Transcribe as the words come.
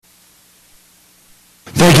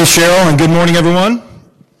Thank you, Cheryl, and good morning, everyone.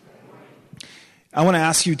 I want to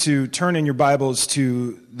ask you to turn in your Bibles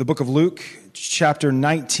to the book of Luke, chapter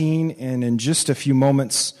 19, and in just a few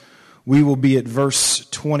moments, we will be at verse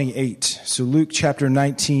 28. So Luke chapter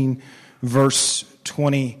 19, verse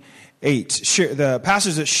 28. The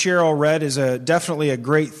passage that Cheryl read is definitely a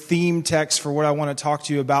great theme text for what I want to talk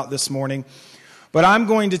to you about this morning. But I'm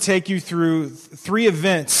going to take you through three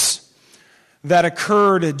events that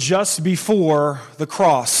occurred just before the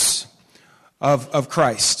cross of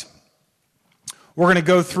Christ. We're going to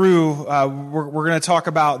go through, we're going to talk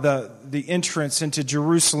about the entrance into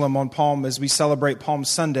Jerusalem on Palm as we celebrate Palm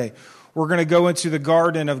Sunday. We're going to go into the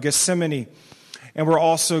Garden of Gethsemane, and we're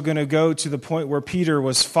also going to go to the point where Peter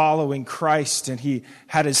was following Christ and he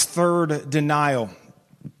had his third denial.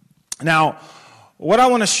 Now, what I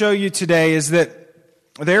want to show you today is that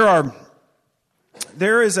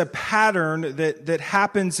there is a pattern that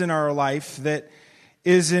happens in our life that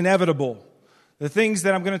is inevitable. The things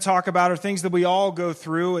that I'm going to talk about are things that we all go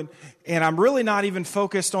through, and I'm really not even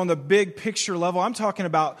focused on the big picture level. I'm talking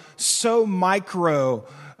about so micro.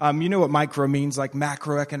 You know what micro means? Like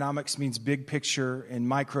macroeconomics means big picture, and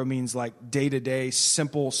micro means like day-to-day,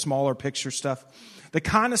 simple, smaller picture stuff. The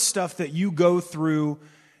kind of stuff that you go through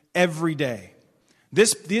every day.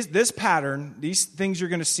 This pattern, these things you're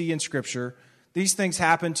going to see in Scripture, these things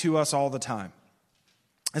happen to us all the time.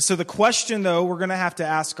 And so the question, though, we're going to have to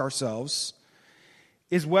ask ourselves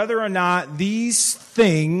is whether or not these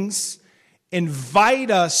things invite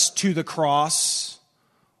us to the cross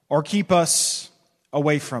or keep us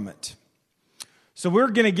away from it. So we're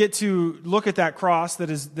going to get to look at that cross that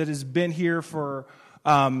has been here for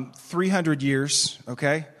 300 years,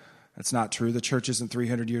 okay? That's not true. The church isn't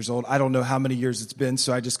 300 years old. I don't know how many years it's been,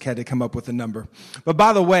 so I just had to come up with a number. But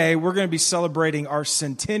by the way, we're going to be celebrating our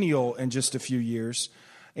centennial in just a few years.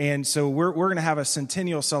 And so we're going to have a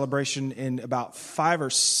centennial celebration in about 5 or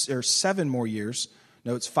 7 more years.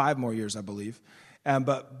 No, it's 5 more years, I believe.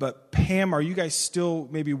 But Pam, are you guys still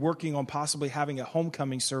maybe working on possibly having a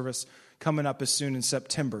homecoming service coming up as soon in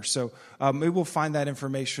September? So maybe we'll find that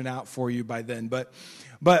information out for you by then.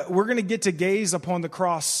 But we're going to get to gaze upon the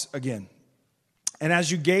cross again. And as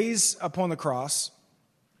you gaze upon the cross,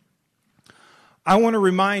 I want to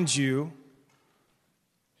remind you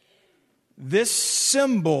this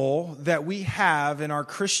symbol that we have in our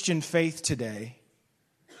Christian faith today,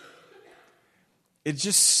 it's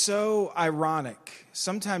just so ironic.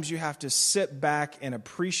 Sometimes you have to sit back and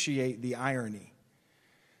appreciate the irony.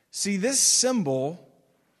 See, this symbol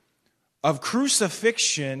of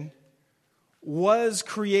crucifixion was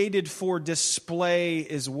created for display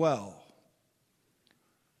as well.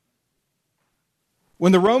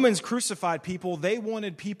 When the Romans crucified people, they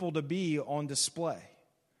wanted people to be on display.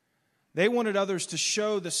 They wanted others to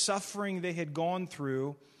show the suffering they had gone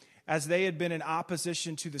through as they had been in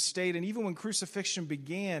opposition to the state. And even when crucifixion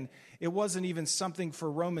began, it wasn't even something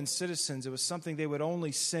for Roman citizens. It was something they would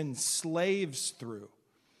only send slaves through.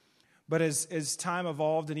 But as time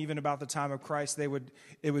evolved, and even about the time of Christ, it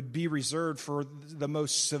would be reserved for the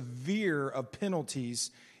most severe of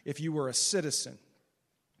penalties if you were a citizen.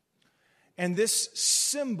 And this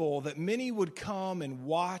symbol that many would come and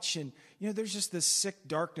watch, and there's just this sick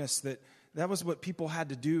darkness that was what people had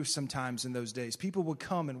to do sometimes in those days. People would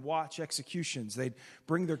come and watch executions. They'd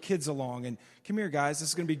bring their kids along, and come here, guys, this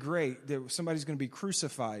is going to be great. Somebody's going to be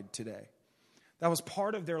crucified today. That was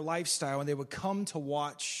part of their lifestyle, and they would come to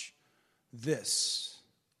watch this.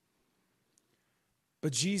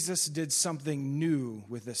 But Jesus did something new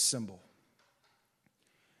with this symbol.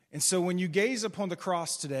 And so when you gaze upon the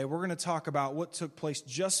cross today, we're going to talk about what took place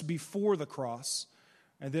just before the cross.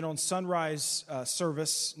 And then on sunrise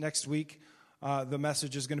service next week, the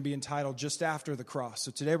message is going to be entitled Just After the Cross.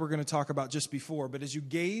 So today we're going to talk about just before. But as you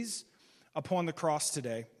gaze upon the cross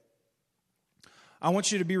today, I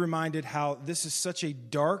want you to be reminded how this is such a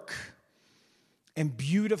dark and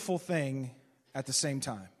beautiful thing at the same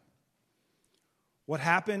time. What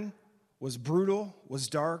happened was brutal, was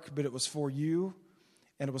dark, but it was for you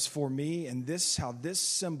and it was for me. And how this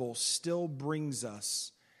symbol still brings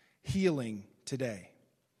us healing today.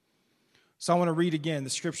 So I want to read again the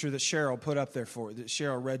scripture that Cheryl put up there that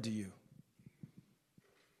Cheryl read to you.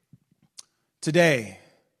 Today,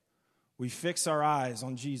 we fix our eyes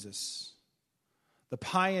on Jesus, the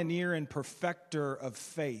pioneer and perfecter of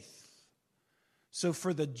faith. So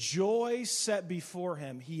for the joy set before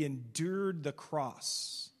him, he endured the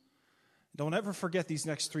cross. Don't ever forget these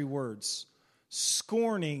next 3 words.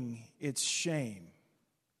 Scorning its shame.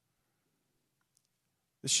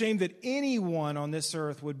 The shame that anyone on this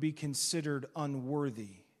earth would be considered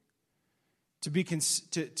unworthy.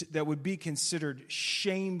 that would be considered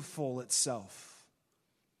shameful itself.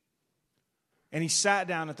 And he sat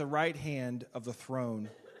down at the right hand of the throne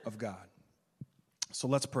of God. So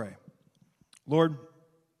let's pray. Lord,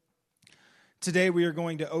 today we are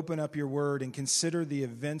going to open up your word and consider the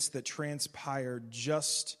events that transpired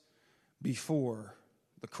just before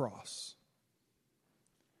the cross.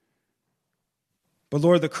 But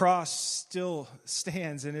Lord, the cross still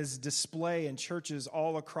stands and is displayed in churches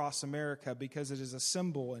all across America because it is a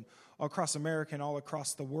symbol, and all across America and all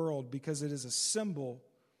across the world because it is a symbol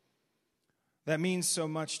that means so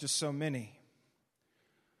much to so many.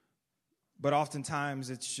 But oftentimes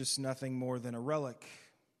it's just nothing more than a relic.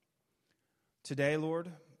 Today, Lord,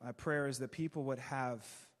 my prayer is that people would have,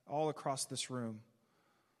 all across this room,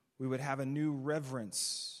 we would have a new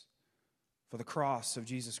reverence for the cross of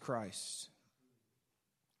Jesus Christ.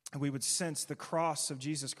 And we would sense the cross of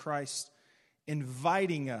Jesus Christ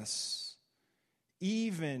inviting us,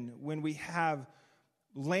 even when we have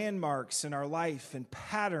landmarks in our life and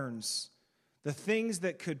patterns, the things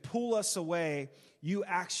that could pull us away, you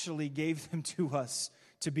actually gave them to us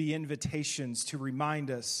to be invitations to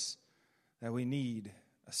remind us that we need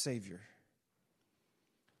a Savior.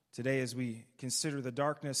 Today, as we consider the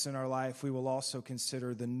darkness in our life, we will also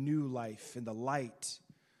consider the new life and the light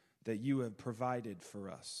that you have provided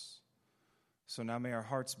for us. So now may our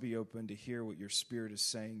hearts be open to hear what your Spirit is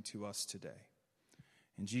saying to us today.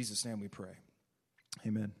 In Jesus' name we pray.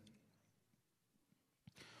 Amen.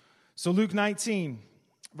 So Luke 19,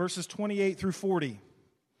 verses 28 through 40.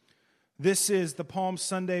 This is the Palm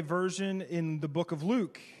Sunday version in the book of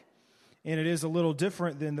Luke. And it is a little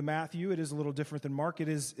different than the Matthew. It is a little different than Mark. It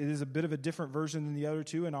is a bit of a different version than the other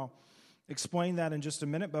two, and I'll explain that in just a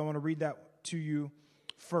minute, but I want to read that to you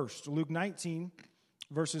first. Luke 19,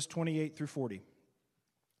 verses 28 through 40.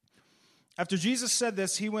 After Jesus said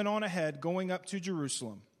this, he went on ahead, going up to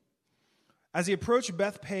Jerusalem. As he approached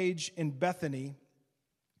Bethphage in Bethany,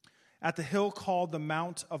 at the hill called the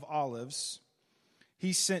Mount of Olives,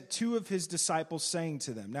 he sent two of his disciples, saying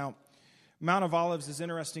to them. Now, Mount of Olives is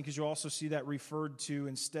interesting because you'll also see that referred to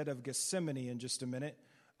instead of Gethsemane in just a minute.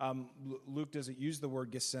 Luke doesn't use the word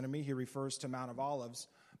Gethsemane. He refers to Mount of Olives.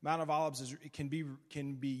 Mount of Olives can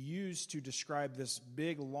be used to describe this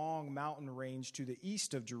big, long mountain range to the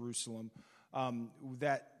east of Jerusalem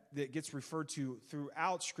that gets referred to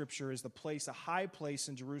throughout Scripture as a high place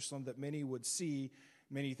in Jerusalem that many would see.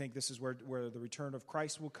 Many think this is where the return of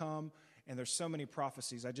Christ will come. And there's so many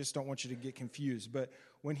prophecies. I just don't want you to get confused. But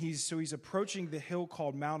he's approaching the hill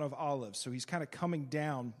called Mount of Olives. So he's kind of coming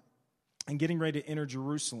down and getting ready to enter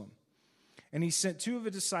Jerusalem. And he sent two of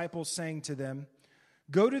his disciples, saying to them,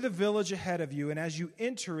 "Go to the village ahead of you, and as you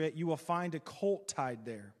enter it, you will find a colt tied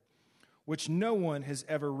there, which no one has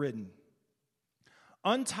ever ridden.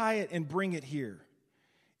 Untie it and bring it here.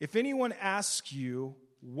 If anyone asks you,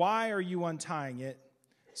 'Why are you untying it?'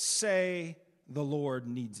 say, 'The Lord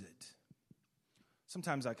needs it.'"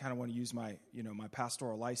 Sometimes I kind of want to use my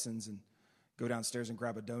pastoral license and go downstairs and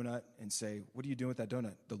grab a donut and say, "What are you doing with that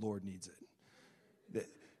donut?" "The Lord needs it."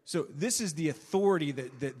 So this is the authority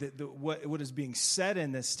what is being said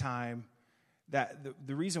in this time. That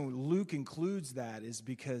the reason Luke includes that is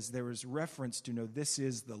because there is reference to this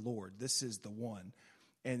is the Lord, this is the one,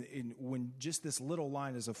 and when just this little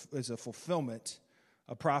line is a fulfillment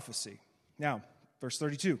of prophecy. Now, verse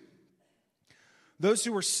 32. Those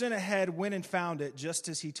who were sent ahead went and found it just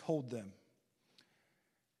as he told them.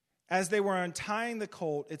 As they were untying the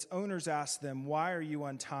colt, its owners asked them, "Why are you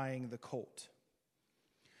untying the colt?"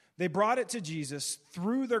 They brought it to Jesus,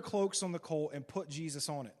 threw their cloaks on the colt, and put Jesus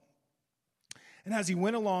on it. And as he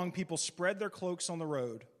went along, people spread their cloaks on the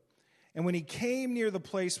road. And when he came near the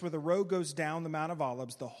place where the road goes down the Mount of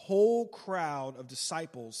Olives, the whole crowd of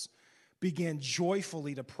disciples began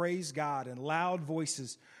joyfully to praise God in loud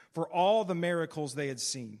voices for all the miracles they had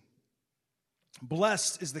seen.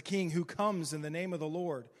 "Blessed is the King who comes in the name of the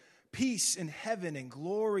Lord. Peace in heaven and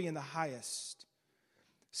glory in the highest."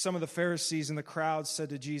 Some of the Pharisees in the crowd said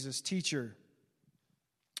to Jesus, "Teacher,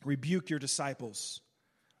 rebuke your disciples."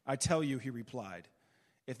 "I tell you," he replied,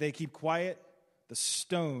 "if they keep quiet, the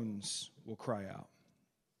stones will cry out."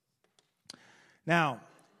 Now,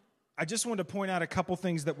 I just wanted to point out a couple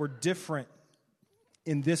things that were different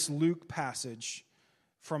in this Luke passage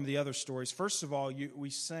from the other stories. First of all, we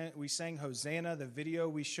sang Hosanna. The video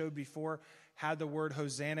we showed before had the word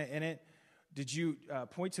Hosanna in it. Did you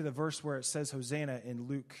point to the verse where it says Hosanna in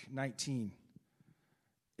Luke 19?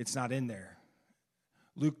 It's not in there.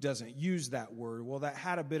 Luke doesn't use that word. Well, that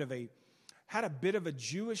had a bit of a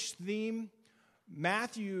Jewish theme.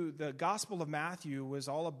 Matthew, the Gospel of Matthew, was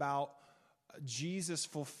all about Jesus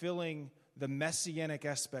fulfilling the messianic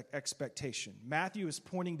expectation. Matthew is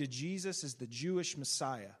pointing to Jesus as the Jewish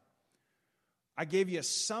Messiah. I gave you a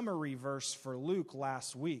summary verse for Luke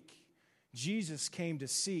last week. Jesus came to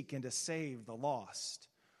seek and to save the lost.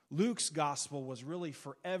 Luke's gospel was really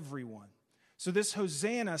for everyone. So this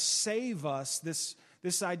Hosanna, save us,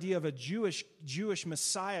 this idea of a Jewish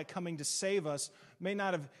Messiah coming to save us may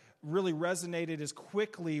not have really resonated as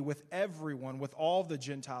quickly with everyone, with all the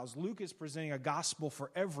Gentiles. Luke is presenting a gospel for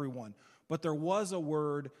everyone, but there was a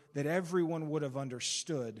word that everyone would have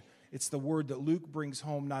understood. It's the word that Luke brings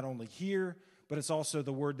home not only here, but it's also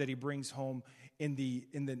the word that he brings home in the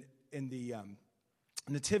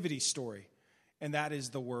nativity story, and that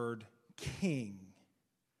is the word king.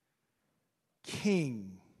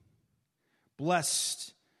 King.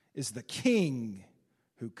 Blessed is the King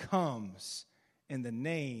who comes in the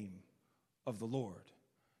name of the Lord.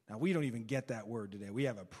 Now, we don't even get that word today. We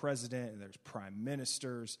have a president, and there's prime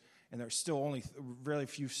ministers, and there's still only very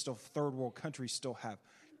few still third world countries still have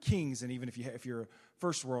kings. And even if you're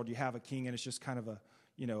first world, you have a king, and it's just kind of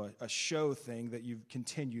a show thing that you've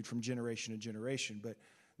continued from generation to generation. But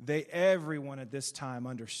everyone at this time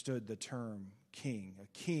understood the term king, a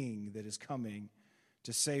king that is coming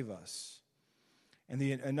to save us. And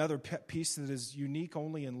another piece that is unique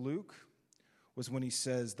only in Luke was when he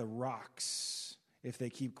says, the rocks, if they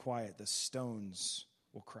keep quiet, the stones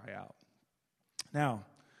will cry out. Now,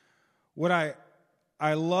 what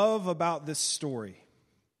I love about this story,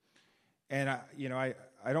 and I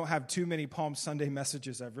don't have too many Palm Sunday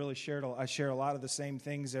messages. I share a lot of the same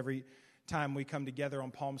things every time we come together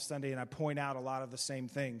on Palm Sunday, and I point out a lot of the same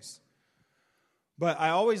things. But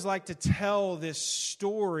I always like to tell this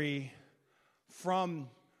story from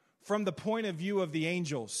the point of view of the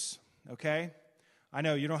angels, okay? I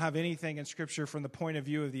know you don't have anything in Scripture from the point of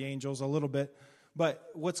view of the angels, a little bit, but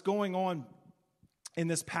what's going on in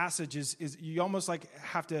this passage is you almost like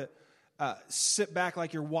have to sit back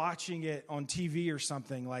like you're watching it on TV or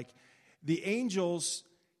something. Like the angels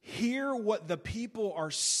hear what the people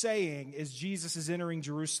are saying as Jesus is entering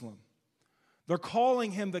Jerusalem. They're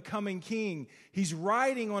calling him the coming king. He's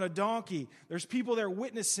riding on a donkey. There's people there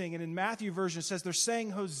witnessing, and in Matthew version it says they're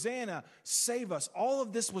saying, Hosanna, save us. All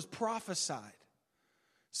of this was prophesied.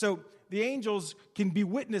 So the angels can be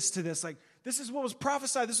witness to this. Like, this is what was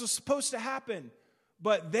prophesied. This was supposed to happen.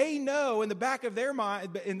 But they know in the back of their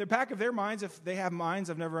minds, if they have minds,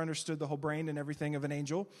 I've never understood the whole brain and everything of an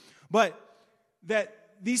angel, but that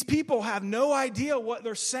these people have no idea what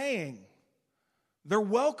they're saying. They're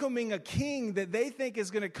welcoming a king that they think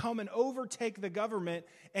is going to come and overtake the government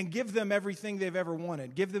and give them everything they've ever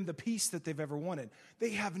wanted, give them the peace that they've ever wanted.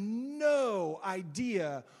 They have no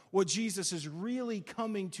idea what Jesus is really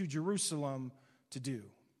coming to Jerusalem to do.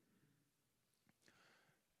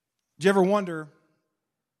 Do you ever wonder,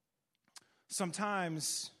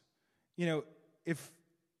 sometimes, if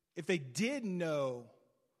they did know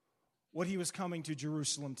what he was coming to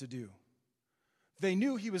Jerusalem to do, they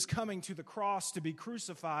knew he was coming to the cross to be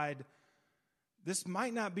crucified, this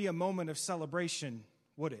might not be a moment of celebration,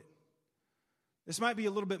 would it? This might be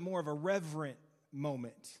a little bit more of a reverent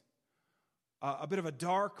moment, a bit of a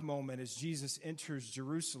dark moment as Jesus enters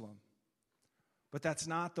Jerusalem. But that's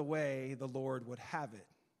not the way the Lord would have it.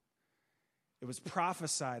 It was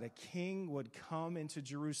prophesied a king would come into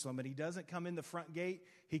Jerusalem, and he doesn't come in the front gate.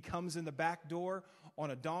 He comes in the back door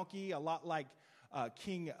on a donkey, a lot like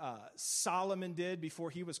King Solomon did before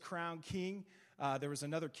he was crowned king. There was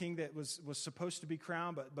another king that was supposed to be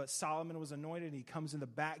crowned, but Solomon was anointed, and he comes in the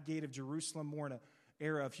back gate of Jerusalem, more in an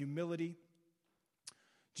era of humility.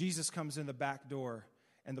 Jesus comes in the back door,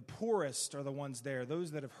 and the poorest are the ones there.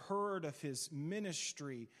 Those that have heard of his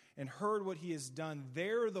ministry and heard what he has done,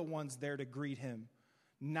 they're the ones there to greet him,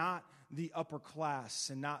 not the upper class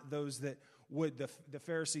and not those that would, the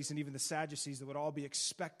Pharisees and even the Sadducees that would all be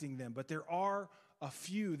expecting them. But there are a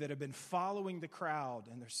few that have been following the crowd,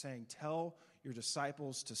 and they're saying, tell your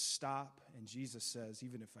disciples to stop. And Jesus says,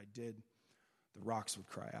 even if I did, the rocks would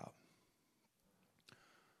cry out.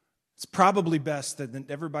 It's probably best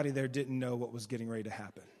that everybody there didn't know what was getting ready to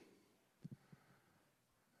happen.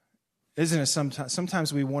 Isn't it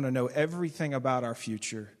sometimes we want to know everything about our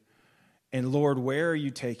future. And Lord, where are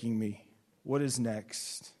you taking me? What is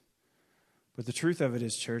next? But the truth of it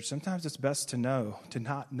is, church, sometimes it's best to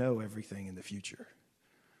not know everything in the future.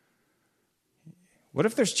 What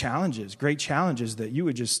if there's challenges, great challenges, that you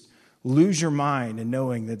would just lose your mind in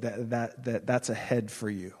knowing that's ahead for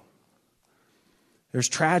you? There's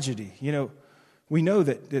tragedy. We know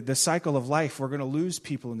that the cycle of life, we're going to lose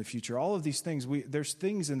people in the future. All of these things, there's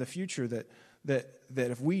things in the future that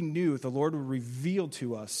if we knew, if the Lord would reveal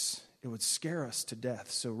to us it would scare us to death.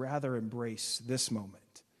 So rather embrace this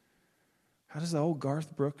moment. How does the old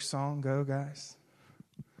Garth Brooks song go, guys?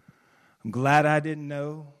 I'm glad I didn't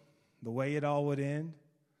know the way it all would end.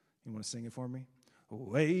 You want to sing it for me? The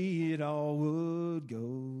way it all would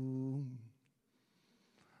go.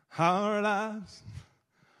 Our lives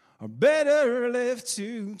are better left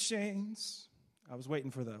to chance. I was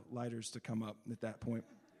waiting for the lighters to come up at that point.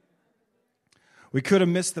 We could have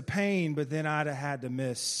missed the pain, but then I'd have had to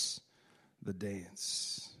miss the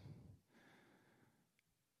dance.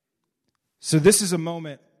 So this is a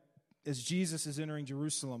moment as Jesus is entering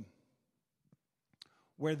Jerusalem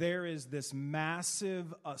where there is this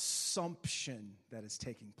massive assumption that is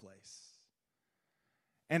taking place.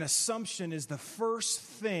 An assumption is the first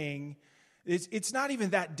thing. It's not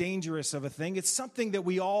even that dangerous of a thing. It's something that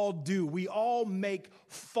we all do. We all make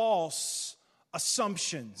false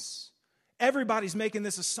assumptions. Everybody's making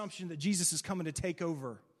this assumption that Jesus is coming to take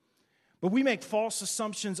over. But we make false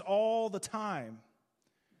assumptions all the time.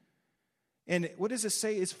 And what does it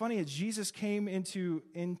say? It's funny, as Jesus came into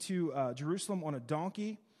Jerusalem on a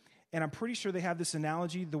donkey, and I'm pretty sure they have this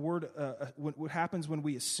analogy, the word, what happens when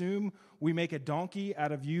we assume we make a donkey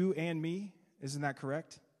out of you and me. Isn't that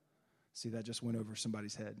correct? See, that just went over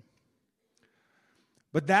somebody's head.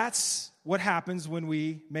 But that's what happens when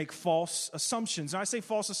we make false assumptions. And I say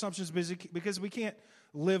false assumptions because we can't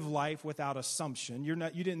live life without assumption. You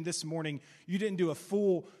didn't this morning, you didn't do a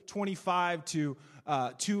full 25 to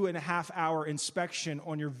 2.5 hour inspection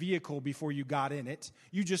on your vehicle before you got in it.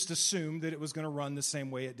 You just assumed that it was going to run the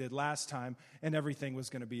same way it did last time and everything was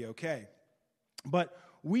going to be okay. But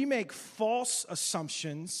we make false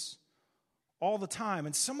assumptions all the time,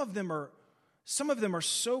 and some of them are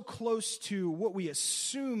so close to what we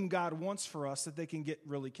assume God wants for us that they can get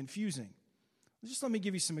really confusing. Just let me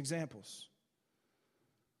give you some examples.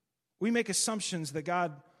 We make assumptions that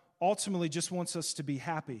God ultimately just wants us to be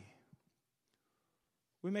happy.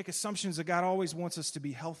 We make assumptions that God always wants us to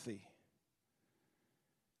be healthy.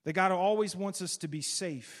 That God always wants us to be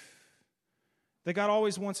safe. That God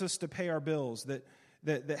always wants us to pay our bills, that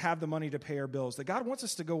have the money to pay our bills. That God wants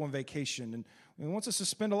us to go on vacation, and He wants us to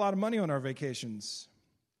spend a lot of money on our vacations.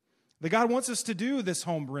 That God wants us to do this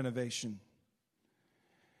home renovation.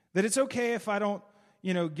 That it's okay if I don't,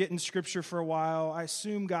 get in Scripture for a while. I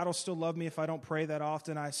assume God will still love me if I don't pray that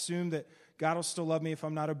often. I assume that God will still love me if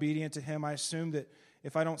I'm not obedient to Him. I assume that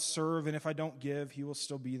if I don't serve and if I don't give, He will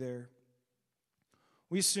still be there.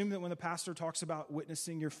 We assume that when the pastor talks about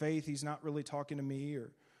witnessing your faith, he's not really talking to me, or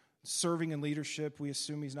serving in leadership, we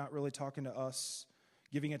assume he's not really talking to us.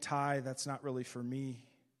 Giving a tithe, that's not really for me.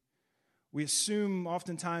 We assume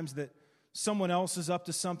oftentimes that someone else is up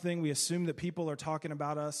to something. We assume that people are talking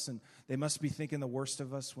about us and they must be thinking the worst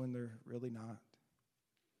of us when they're really not.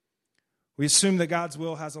 We assume that God's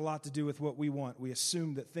will has a lot to do with what we want. We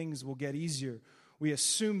assume that things will get easier. We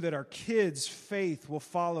assume that our kids' faith will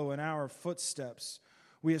follow in our footsteps.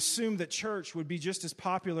 We assume that church would be just as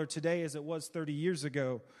popular today as it was 30 years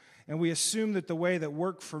ago. And we assume that the way that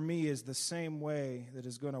worked for me is the same way that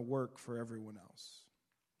is going to work for everyone else.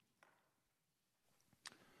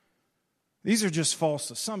 These are just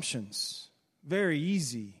false assumptions. Very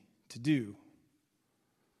easy to do.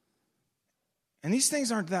 And these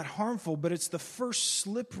things aren't that harmful, but it's the first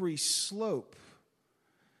slippery slope.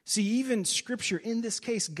 See, even Scripture, in this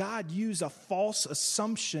case, God used a false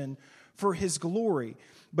assumption for His glory.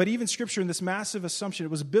 But even Scripture, in this massive assumption, it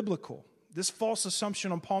was biblical. This false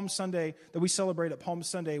assumption on Palm Sunday that we celebrate at Palm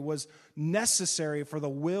Sunday was necessary for the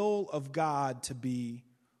will of God to be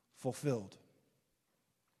fulfilled.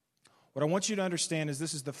 What I want you to understand is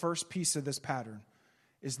this is the first piece of this pattern,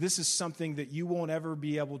 is this is something that you won't ever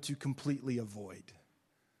be able to completely avoid.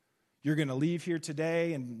 You're going to leave here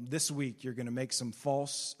today, and this week you're going to make some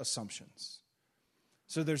false assumptions.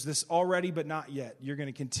 So there's this already but not yet. You're going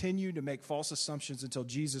to continue to make false assumptions until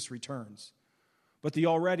Jesus returns. But the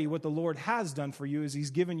already, what the Lord has done for you is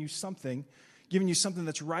He's given you something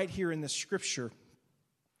that's right here in the Scripture.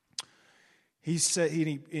 He said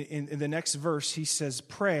in the next verse, He says,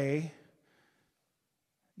 "Pray,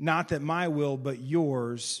 not that my will, but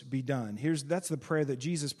yours be done." That's the prayer that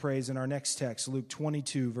Jesus prays in our next text, Luke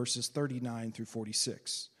 22, verses 39 through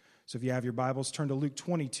 46. So if you have your Bibles, turn to Luke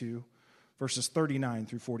 22, verses 39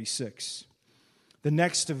 through 46. The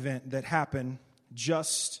next event that happened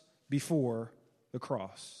just before the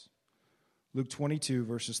cross. Luke 22,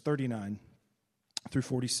 verses 39 through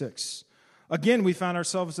 46. Again, we found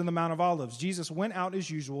ourselves in the Mount of Olives. Jesus went out as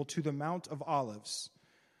usual to the Mount of Olives,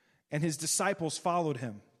 and His disciples followed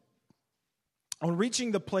Him. On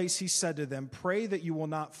reaching the place, He said to them, "Pray that you will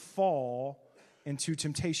not fall into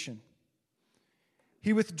temptation."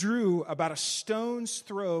 he withdrew about a stone's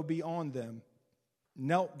throw beyond them,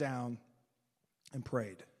 knelt down, and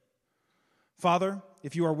prayed. Father,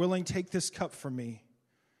 if you are willing, take this cup from me,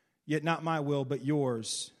 yet not my will, but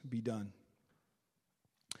yours be done.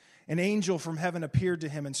 An angel from heaven appeared to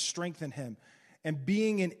him and strengthened him. And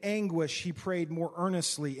being in anguish, he prayed more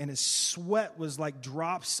earnestly, and his sweat was like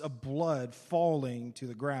drops of blood falling to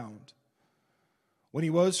the ground. When he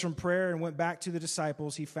rose from prayer and went back to the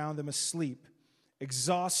disciples, he found them asleep,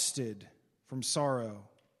 exhausted from sorrow.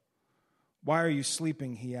 Why are you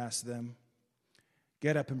sleeping? He asked them.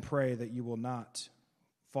 Get up and pray that you will not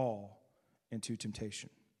fall into temptation.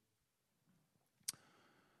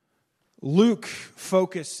 Luke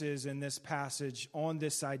focuses in this passage on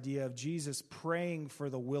this idea of Jesus praying for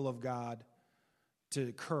the will of God to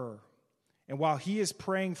occur. And while he is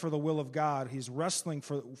praying for the will of God, he's wrestling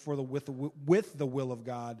with the will of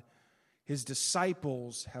God, his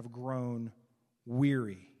disciples have grown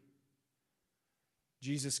weary.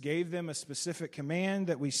 Jesus gave them a specific command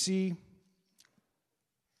that we see.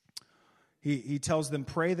 He tells them,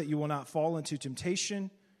 pray that you will not fall into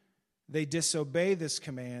temptation. They disobey this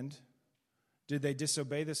command. Did they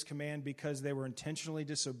disobey this command because they were intentionally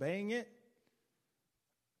disobeying it?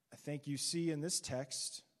 I think you see in this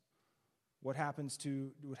text what happened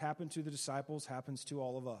to the disciples happens to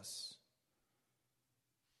all of us.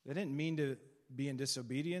 They didn't mean to be in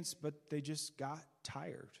disobedience, but they just got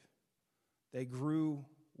tired. They grew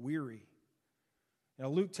weary. Now,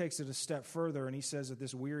 Luke takes it a step further, and he says that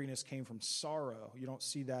this weariness came from sorrow. You don't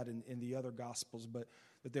see that in the other Gospels, but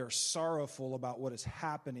that they're sorrowful about what is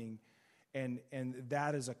happening, and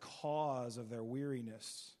that is a cause of their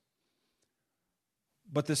weariness.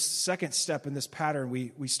 But the second step in this pattern,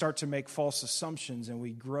 we start to make false assumptions, and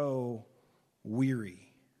we grow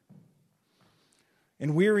weary.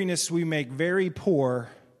 In weariness, we make very poor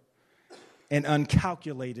and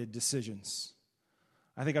uncalculated decisions.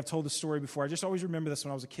 I think I've told this story before. I just always remember this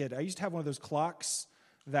when I was a kid. I used to have one of those clocks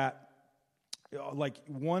that, like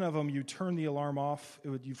one of them, you turn the alarm off.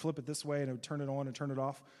 You flip it this way, and it would turn it on and turn it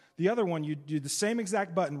off. The other one, you do the same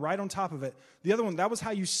exact button right on top of it. The other one, that was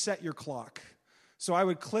how you set your clock. So I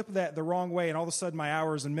would clip that the wrong way, and all of a sudden my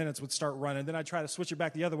hours and minutes would start running. Then I'd try to switch it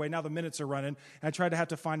back the other way. Now the minutes are running, and I tried to have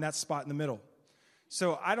to find that spot in the middle.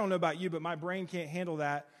 So I don't know about you, but my brain can't handle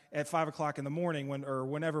that at 5 o'clock in the morning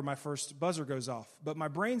whenever my first buzzer goes off. But my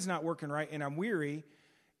brain's not working right, and I'm weary.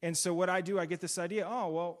 And so what I do, I get this idea,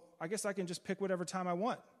 I guess I can just pick whatever time I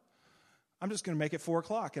want. I'm just going to make it 4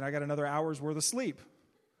 o'clock, and I got another hour's worth of sleep.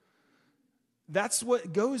 That's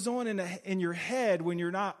what goes on in your head when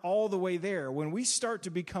you're not all the way there. When we start to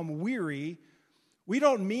become weary, we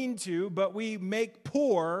don't mean to, but we make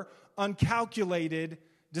poor, uncalculated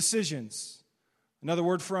decisions. Another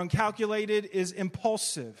word for uncalculated is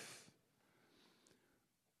impulsive.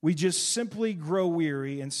 We just simply grow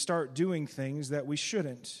weary and start doing things that we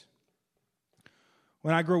shouldn't.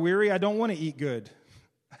 When I grow weary, I don't want to eat good.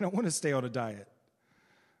 I don't want to stay on a diet.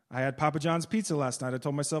 I had Papa John's pizza last night. I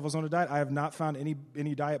told myself I was on a diet. I have not found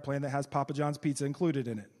any diet plan that has Papa John's pizza included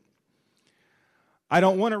in it. I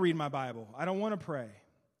don't want to read my Bible. I don't want to pray.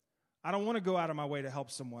 I don't want to go out of my way to help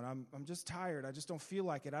someone. I'm just tired. I just don't feel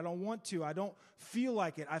like it. I don't want to. I don't feel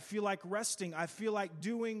like it. I feel like resting. I feel like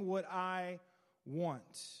doing what I want.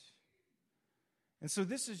 And so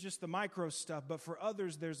this is just the micro stuff, but for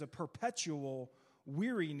others, there's a perpetual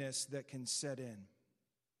weariness that can set in.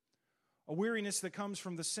 A weariness that comes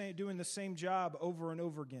from doing the same job over and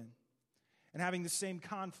over again, and having the same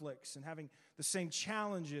conflicts, and having the same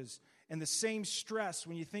challenges, and the same stress.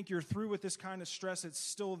 When you think you're through with this kind of stress, it's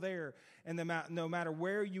still there. And no matter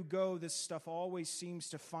where you go, this stuff always seems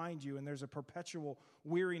to find you, and there's a perpetual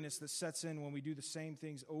weariness that sets in when we do the same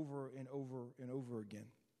things over and over and over again.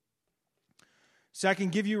 So I can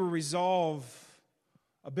give you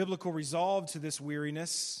a biblical resolve to this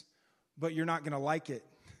weariness, but you're not going to like it.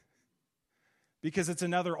 Because it's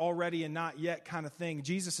another already and not yet kind of thing.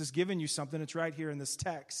 Jesus has given you something. It's right here in this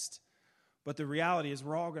text. But the reality is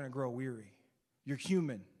we're all going to grow weary. You're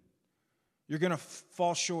human. You're going to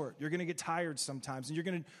fall short. You're going to get tired sometimes. And you're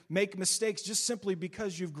going to make mistakes just simply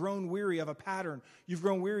because you've grown weary of a pattern. You've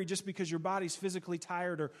grown weary just because your body's physically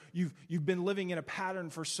tired, or you've been living in a pattern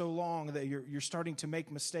for so long that you're starting to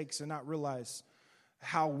make mistakes and not realize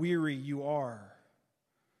how weary you are.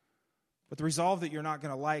 But the resolve that you're not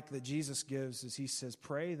going to like that Jesus gives is he says,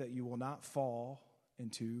 pray that you will not fall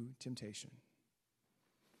into temptation.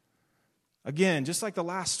 Again, just like the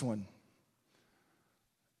last one,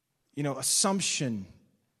 assumption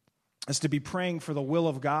is to be praying for the will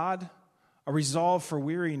of God. A resolve for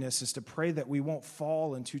weariness is to pray that we won't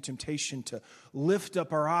fall into temptation, to lift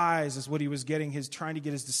up our eyes is what he was trying to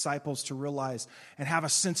get his disciples to realize, and have a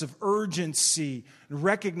sense of urgency and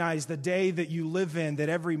recognize the day that you live in, that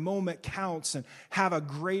every moment counts, and have a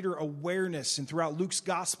greater awareness. And throughout Luke's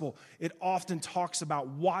gospel, it often talks about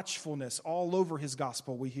watchfulness. All over his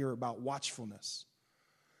gospel, we hear about watchfulness.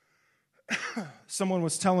 Someone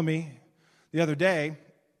was telling me the other day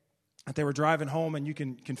that they were driving home, and you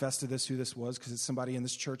can confess to this who this was because it's somebody in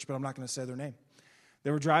this church, but I'm not going to say their name. They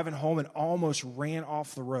were driving home and almost ran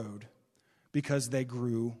off the road because they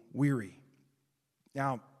grew weary.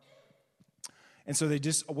 Now, and so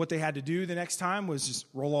what they had to do the next time was just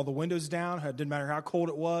roll all the windows down. It didn't matter how cold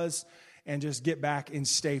it was, and just get back and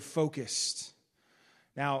stay focused.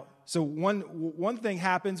 Now, so one thing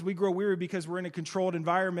happens, we grow weary because we're in a controlled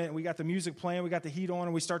environment, and we got the music playing, we got the heat on,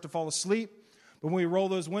 and we start to fall asleep. But when we roll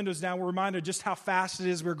those windows down, we're reminded just how fast it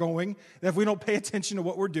is we're going, that if we don't pay attention to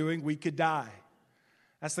what we're doing, we could die.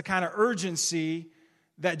 That's the kind of urgency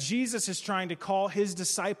that Jesus is trying to call his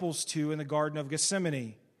disciples to in the Garden of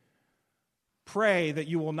Gethsemane. Pray that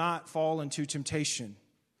you will not fall into temptation.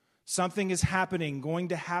 Something is happening, going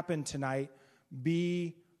to happen tonight.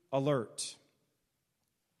 Be alert.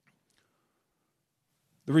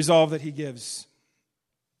 The resolve that he gives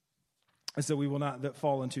is that we will not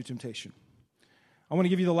fall into temptation. I want to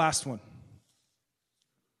give you the last one.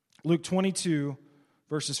 Luke 22,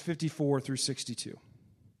 verses 54 through 62.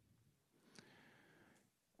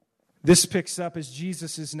 This picks up as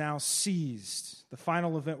Jesus is now seized, the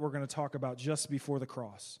final event we're going to talk about just before the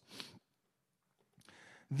cross.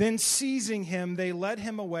 Then seizing him, they led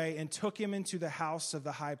him away and took him into the house of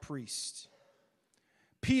the high priest.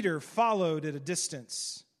 Peter followed at a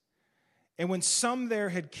distance. And when some there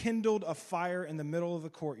had kindled a fire in the middle of the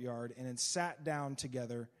courtyard and had sat down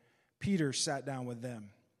together, Peter sat down with them.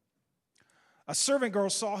 A servant girl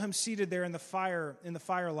saw him seated there in the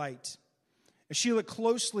firelight. And she looked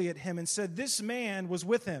closely at him and said, "This man was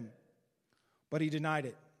with him." But he denied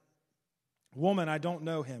it. "Woman, I don't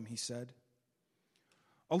know him," he said.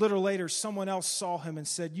 A little later, someone else saw him and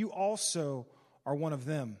said, "You also are one of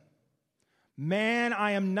them." "Man,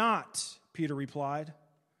 I am not," Peter replied.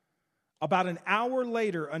 About an hour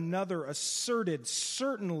later, another asserted,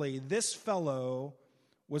 "Certainly this fellow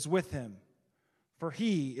was with him, for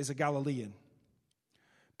he is a Galilean."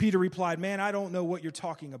 Peter replied, "Man, I don't know what you're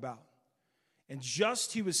talking about." And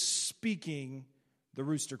just he was speaking, the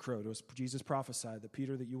rooster crowed. It was Jesus prophesied that,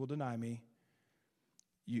 "Peter, that you will deny me.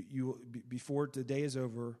 You before the day is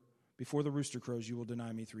over, before the rooster crows, you will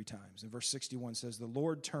deny me 3 times. And verse 61 says, "The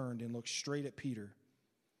Lord turned and looked straight at Peter.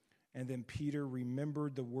 And then Peter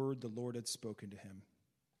remembered the word the Lord had spoken to him.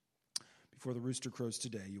 'Before the rooster crows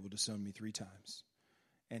today, you will disown me 3 times.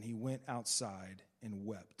 And he went outside and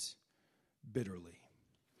wept bitterly."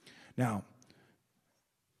 Now,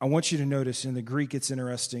 I want you to notice in the Greek it's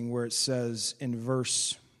interesting where it says in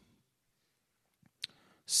verse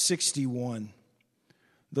 61,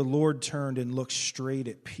 the Lord turned and looked straight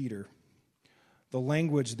at Peter. The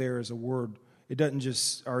language there is a word. It doesn't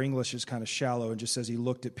just, our English is kind of shallow and just says he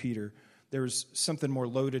looked at Peter. There's something more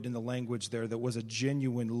loaded in the language there that was a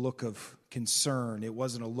genuine look of concern. It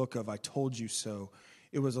wasn't a look of, "I told you so."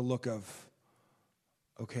 It was a look of,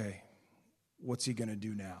 okay, what's he going to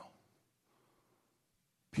do now?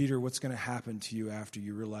 Peter, what's going to happen to you after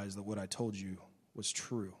you realize that what I told you was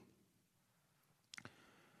true?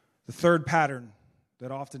 The third pattern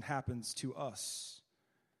that often happens to us,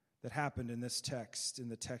 that happened in this text, in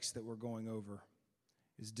the text that we're going over,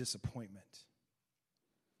 is disappointment.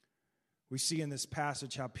 We see in this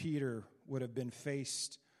passage how Peter would have been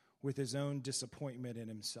faced with his own disappointment in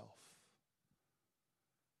himself.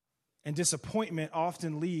 And disappointment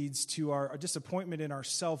often leads to our disappointment in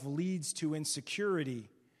ourselves leads to insecurity.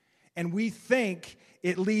 And we think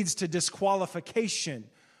it leads to disqualification.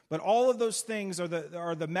 But all of those things are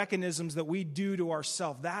the mechanisms that we do to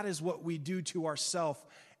ourselves. That is what we do to ourselves.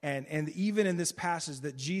 And even in this passage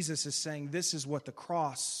that Jesus is saying, this is what the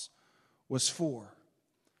cross was for.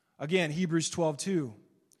 Again, Hebrews 12:2.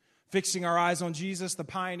 Fixing our eyes on Jesus, the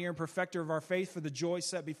pioneer and perfecter of our faith, for the joy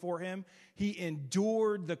set before him, he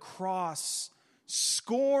endured the cross,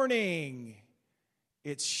 scorning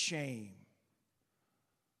its shame.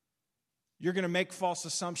 You're going to make false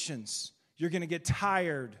assumptions. You're going to get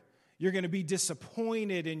tired. You're going to be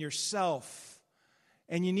disappointed in yourself.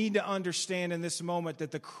 And you need to understand in this moment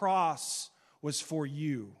that the cross was for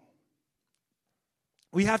you.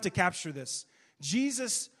 We have to capture this.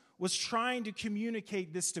 Jesus was trying to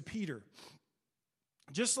communicate this to Peter.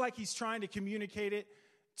 Just like he's trying to communicate it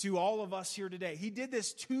to all of us here today. He did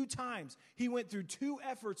this 2 times. He went through 2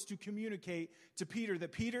 efforts to communicate to Peter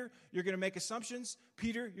that, Peter, you're going to make assumptions.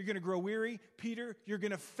 Peter, you're going to grow weary. Peter, you're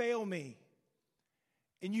going to fail me.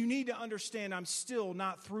 And you need to understand I'm still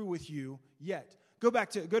not through with you yet. Go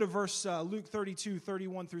to verse Luke 32,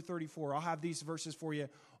 31 through 34. I'll have these verses for you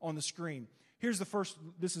on the screen. Here's the first.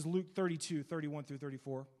 This is Luke 32, 31 through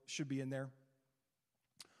 34. Should be in there.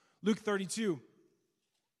 Luke 32.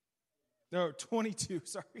 No, 22,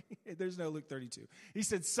 sorry. There's no Luke 32. He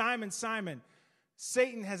said, Simon, Simon,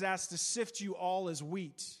 Satan has asked to sift you all as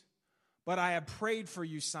wheat. But I have prayed for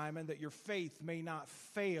you, Simon, that your faith may not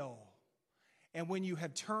fail. And when you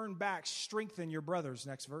have turned back, strengthen your brothers.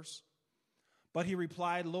 Next verse. But he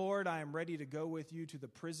replied, Lord, I am ready to go with you to the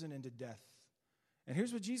prison and to death. And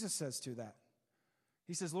here's what Jesus says to that.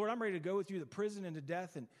 He says, Lord, I'm ready to go with you to the prison and to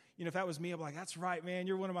death. And, if that was me, I'm like, that's right, man.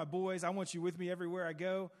 You're one of my boys. I want you with me everywhere I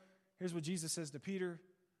go. Here's what Jesus says to Peter.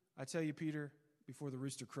 I tell you, Peter, before the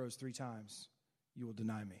rooster crows 3 times, you will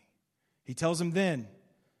deny me. He tells him then,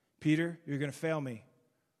 Peter, you're going to fail me,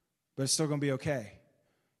 but it's still going to be okay.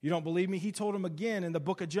 You don't believe me? He told him again in the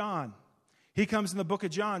book of John. He comes in the book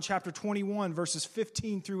of John, chapter 21, verses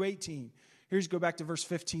 15 through 18. Go back to verse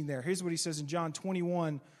 15 there. Here's what he says in John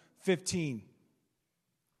 21, 15.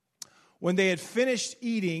 When they had finished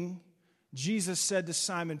eating, Jesus said to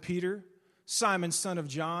Simon Peter, Simon, son of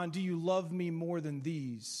John, do you love me more than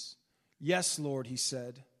these? Yes, Lord, he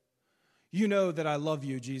said. You know that I love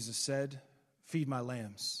you, Jesus said. Feed my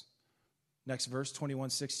lambs. Next verse,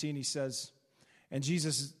 21:16, he says, and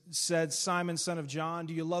Jesus said, Simon, son of John,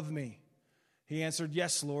 do you love me? He answered,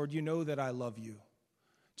 yes, Lord, you know that I love you.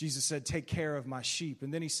 Jesus said, take care of my sheep.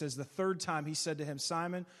 And then he says, the 3rd time he said to him,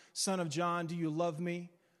 Simon, son of John, do you love me?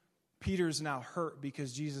 Peter's now hurt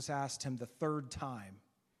because Jesus asked him the 3rd time,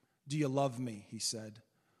 do you love me? He said,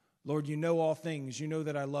 Lord, you know all things. You know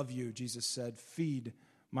that I love you. Jesus said, feed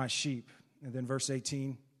my sheep. And then verse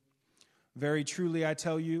 18, very truly I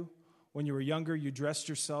tell you, when you were younger, you dressed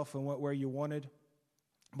yourself and went where you wanted.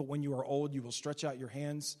 But when you are old, you will stretch out your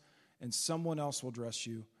hands, and someone else will dress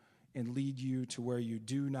you and lead you to where you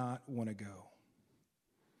do not want to go.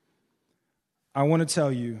 I want to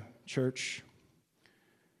tell you, church,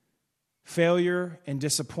 failure and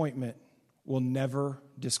disappointment will never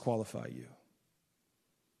disqualify you.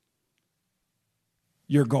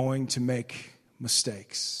 You're going to make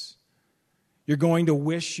mistakes. You're going to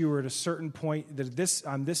wish you were at a certain point that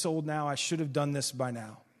I'm this old now, I should have done this by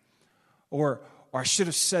now. Or I should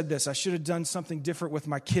have said this. I should have done something different with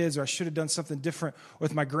my kids, or I should have done something different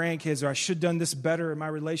with my grandkids, or I should have done this better in my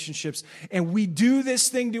relationships. And we do this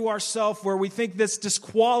thing to ourselves where we think this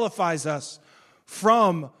disqualifies us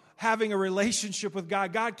from having a relationship with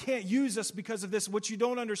God. God can't use us because of this. What you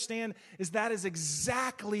don't understand is that is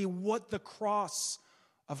exactly what the cross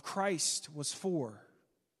of Christ was for.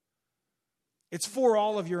 It's for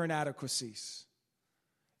all of your inadequacies.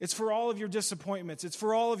 It's for all of your disappointments. It's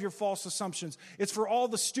for all of your false assumptions. It's for all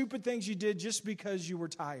the stupid things you did just because you were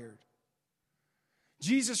tired.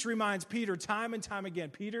 Jesus reminds Peter time and time again,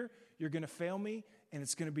 Peter, you're going to fail me, and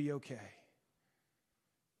it's going to be okay.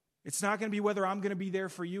 It's not going to be whether I'm going to be there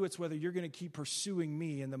for you. It's whether you're going to keep pursuing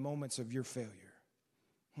me in the moments of your failure.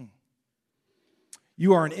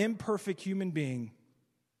 You are an imperfect human being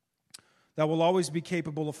that will always be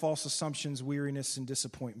capable of false assumptions, weariness, and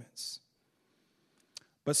disappointments.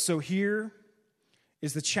 But so here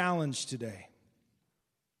is the challenge today.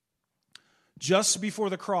 Just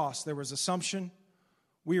before the cross, there was assumption,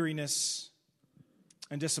 weariness,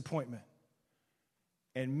 and disappointment.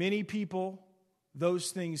 And many people,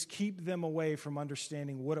 those things keep them away from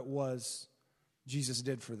understanding what it was Jesus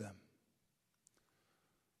did for them.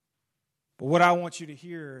 But what I want you to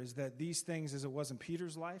hear is that these things, as it was in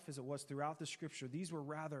Peter's life, as it was throughout the Scripture, these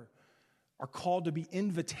are called to be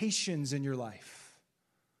invitations in your life.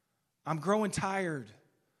 I'm growing tired.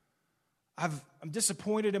 I'm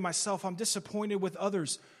disappointed in myself. I'm disappointed with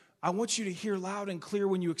others. I want you to hear loud and clear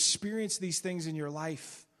when you experience these things in your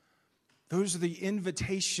life. Those are the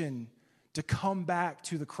invitation to come back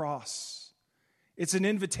to the cross. It's an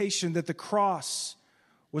invitation that the cross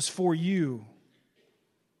was for you.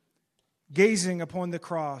 Gazing upon the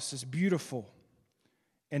cross is beautiful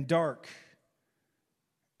and dark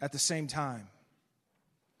at the same time.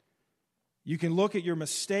 You can look at your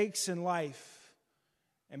mistakes in life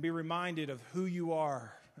and be reminded of who you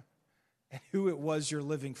are and who it was you're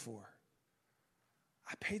living for.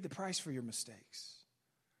 I paid the price for your mistakes.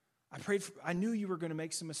 I knew you were going to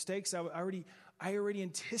make some mistakes. I already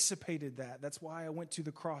anticipated that. That's why I went to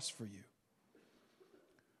the cross for you.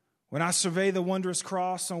 When I survey the wondrous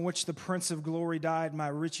cross on which the Prince of Glory died, my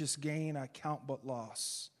richest gain I count but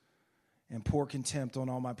loss, and pour contempt on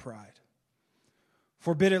all my pride.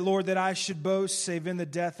 Forbid it, Lord, that I should boast, save in the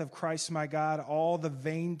death of Christ my God. All the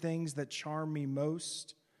vain things that charm me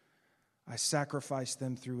most, I sacrifice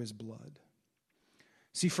them through his blood.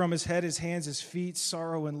 See, from his head, his hands, his feet,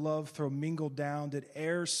 sorrow and love throw mingled down. Did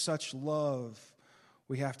e'er such love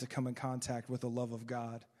we have to come in contact with the love of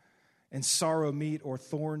God, and sorrow meet or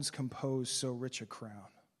thorns compose so rich a crown?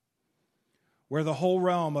 Where the whole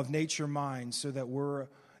realm of nature mine, so that we're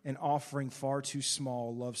an offering far too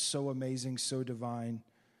small, love so amazing, so divine,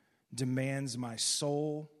 demands my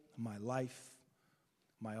soul, my life,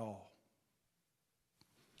 my all.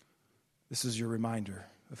 This is your reminder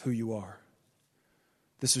of who you are.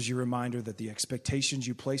 This is your reminder that the expectations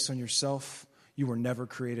you place on yourself, you were never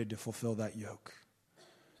created to fulfill that yoke.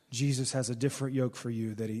 Jesus has a different yoke for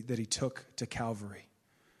you that he took to Calvary.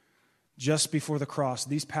 Just before the cross,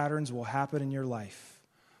 these patterns will happen in your life,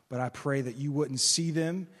 but I pray that you wouldn't see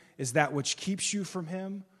them as that which keeps you from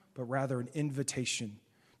him, but rather an invitation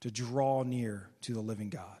to draw near to the living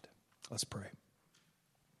God. Let's pray.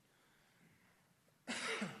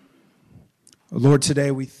 Lord,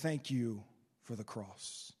 today we thank you for the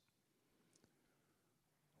cross.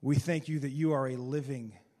 We thank you that you are a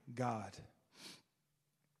living God.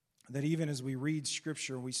 That even as we read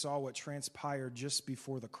Scripture, we saw what transpired just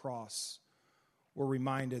before the cross, we're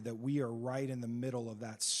reminded that we are right in the middle of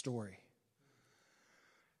that story.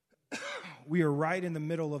 We are right in the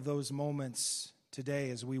middle of those moments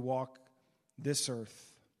today as we walk this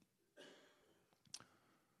earth.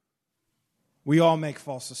 We all make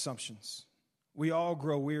false assumptions. We all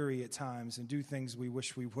grow weary at times and do things we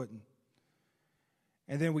wish we wouldn't.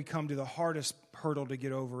 And then we come to the hardest hurdle to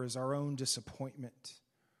get over is our own disappointment.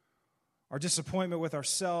 Our disappointment with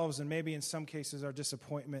ourselves, and maybe in some cases our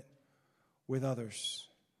disappointment with others.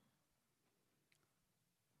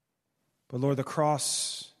 But Lord, the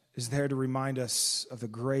cross is there to remind us of the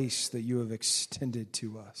grace that you have extended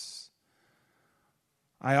to us.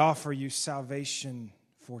 I offer you salvation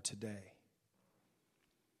for today.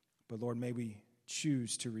 But Lord, may we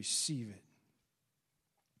choose to receive it.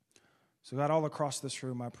 So God, all across this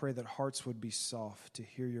room, I pray that hearts would be soft to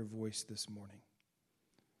hear your voice this morning.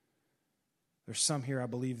 There's some here, I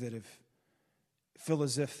believe, that feel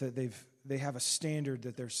as if that they have a standard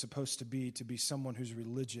that they're supposed to be someone who's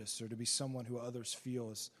religious or to be someone who others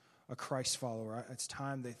feel is a Christ follower. It's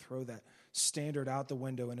time they throw that standard out the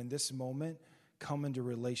window and in this moment come into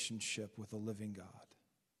relationship with the living God.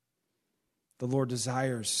 The Lord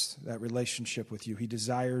desires that relationship with you. He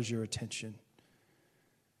desires your attention.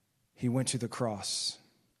 He went to the cross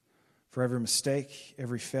for every mistake,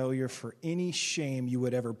 every failure, for any shame you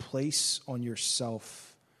would ever place on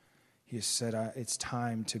yourself. He has said, it's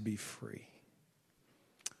time to be free.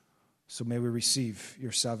 So may we receive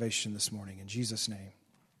your salvation this morning. In Jesus' name,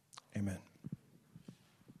 amen.